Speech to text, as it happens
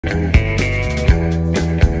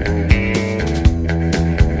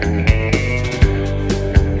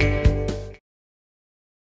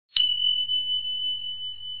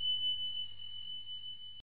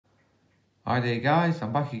Hi there guys,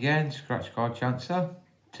 I'm back again, Scratch Card Chancer.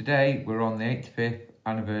 Today we're on the 85th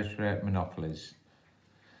anniversary at Monopolies.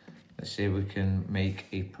 Let's see if we can make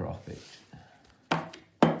a profit. Right,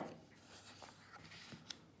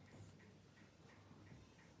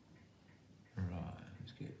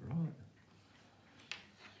 let's get it right.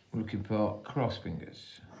 We're looking for cross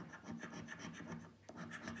fingers.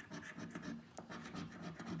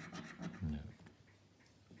 No.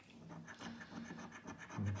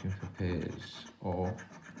 I'm looking for pairs or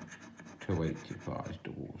 285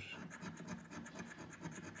 doubles.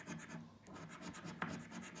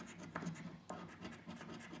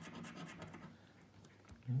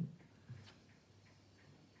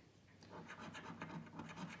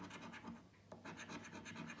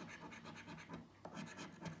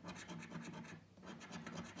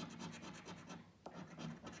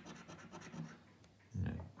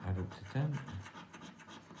 No, add up to 10.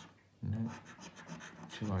 No.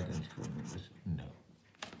 Two identical numbers. No.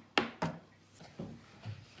 That's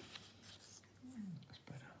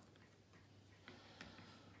better.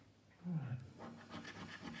 Right.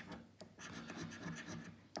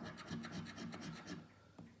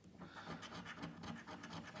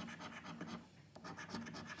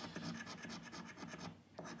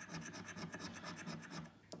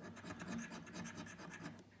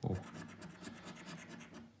 Oh.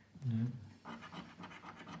 No.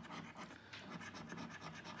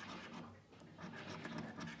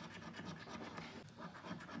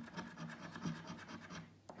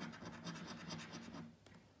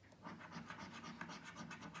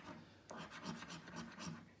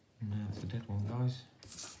 No, it's a dead one, guys.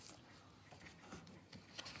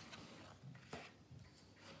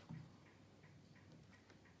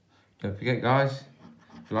 Don't forget, guys,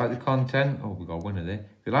 if you like the content, oh, we got a winner there.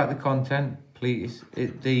 If you like the content, please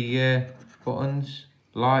hit the buttons,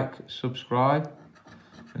 like, subscribe,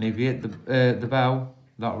 and if you hit the bell,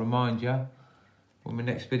 that'll remind you when my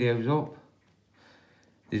next video's up.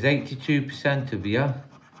 There's 82% of you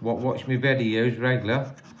what watch my videos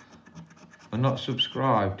regular are not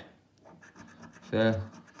subscribed. So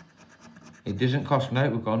it doesn't cost no,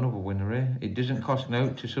 we've got another winner here. It doesn't cost no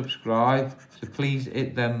to subscribe, so please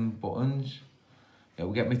hit them buttons. It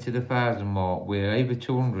will get me to the 1,000 mark. We're over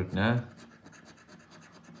 200 now.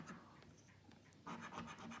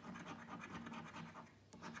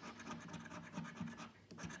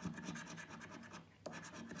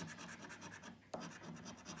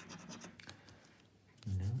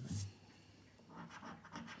 No.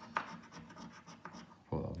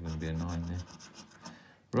 Thought that was going to be a 9 there.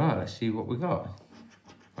 Right, let's see what we got.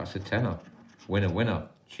 That's a tenner. Winner, winner.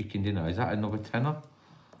 Chicken dinner. Is that another tenner?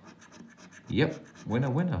 Yep. Winner,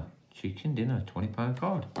 winner. Chicken dinner. £20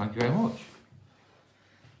 card. Thank you very much.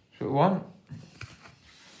 That's what we want.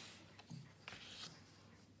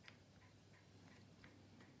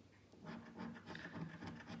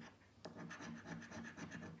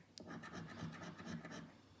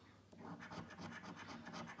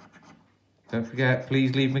 Don't forget,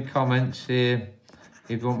 please leave me comments here.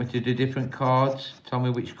 If you want me to do different cards, tell me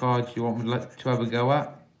which cards you want me to have a go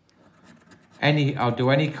at. I'll do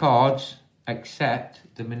any cards except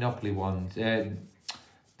the Monopoly ones,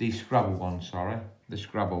 the Scrabble ones, sorry. The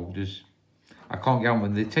Scrabble, I can't get on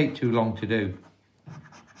with them, they take too long to do.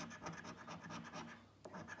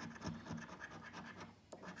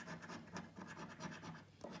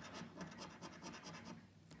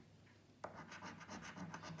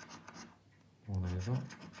 One of them.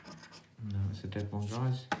 No, it's a dead one,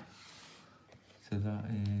 guys. So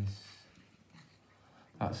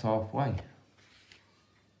that's halfway.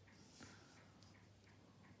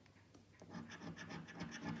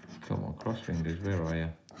 Come on, cross fingers, where are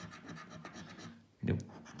you? Nope.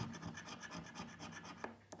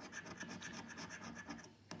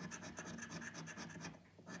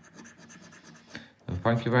 And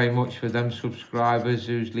thank you very much for them subscribers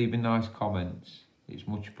who's leaving nice comments. It's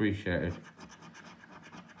much appreciated.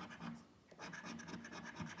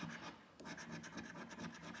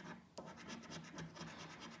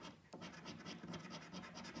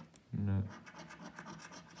 No.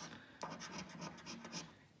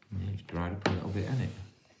 It's dried up a little bit, isn't it?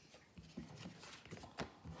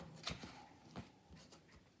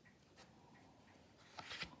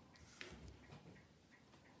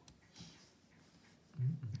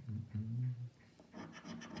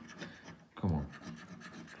 Come on.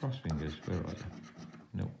 Cross fingers, where are you?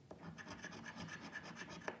 No.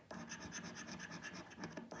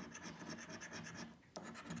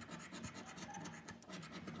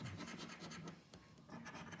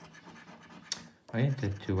 I ain't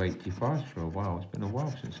had 285s for a while. It's been a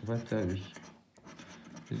while since I've had those.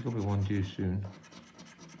 There's going to be one due soon.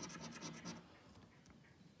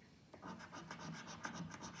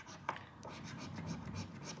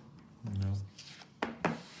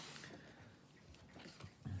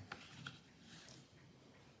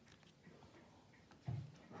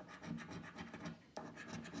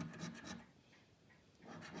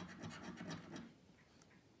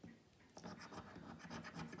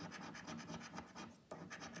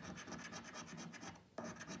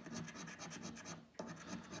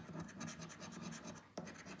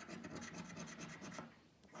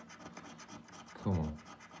 Come on.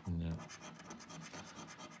 No.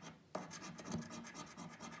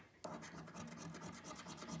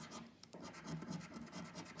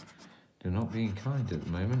 They're not being kind at the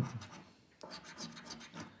moment.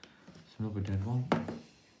 It's another dead one.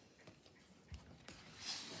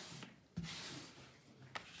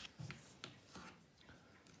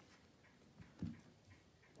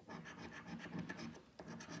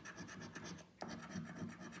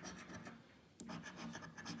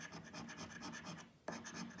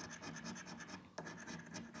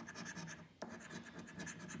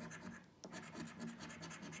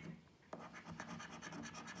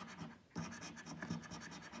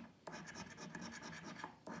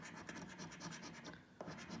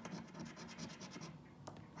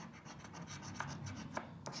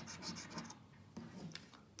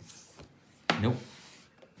 Nope.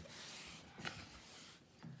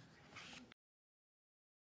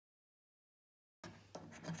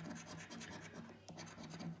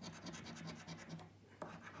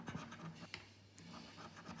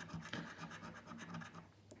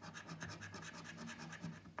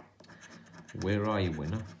 Where are you,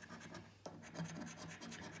 winner?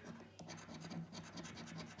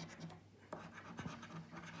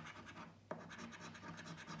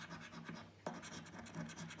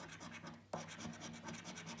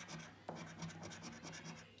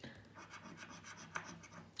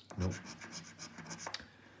 Nope.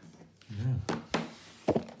 No.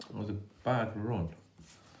 That was a bad run.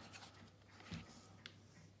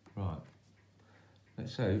 Right.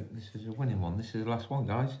 So, this is a winning one. This is the last one,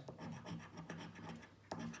 guys.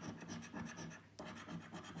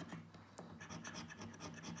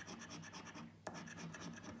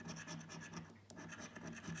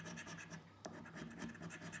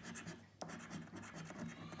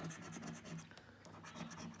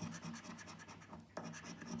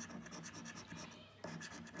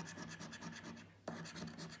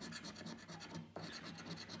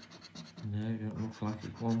 No, don't look like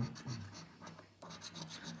it won.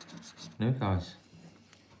 No, guys.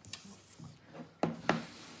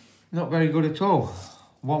 Not very good at all.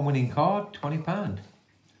 One winning card, £20.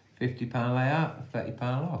 £50 layout, £30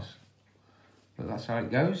 loss. But that's how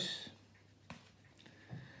it goes.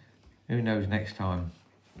 Who knows next time.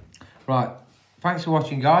 Right, thanks for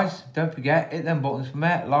watching, guys. Don't forget, hit them buttons for me,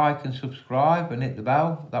 like and subscribe, and hit the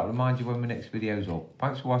bell. That reminds you when my next video's up.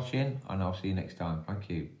 Thanks for watching, and I'll see you next time. Thank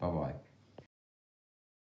you. Bye-bye.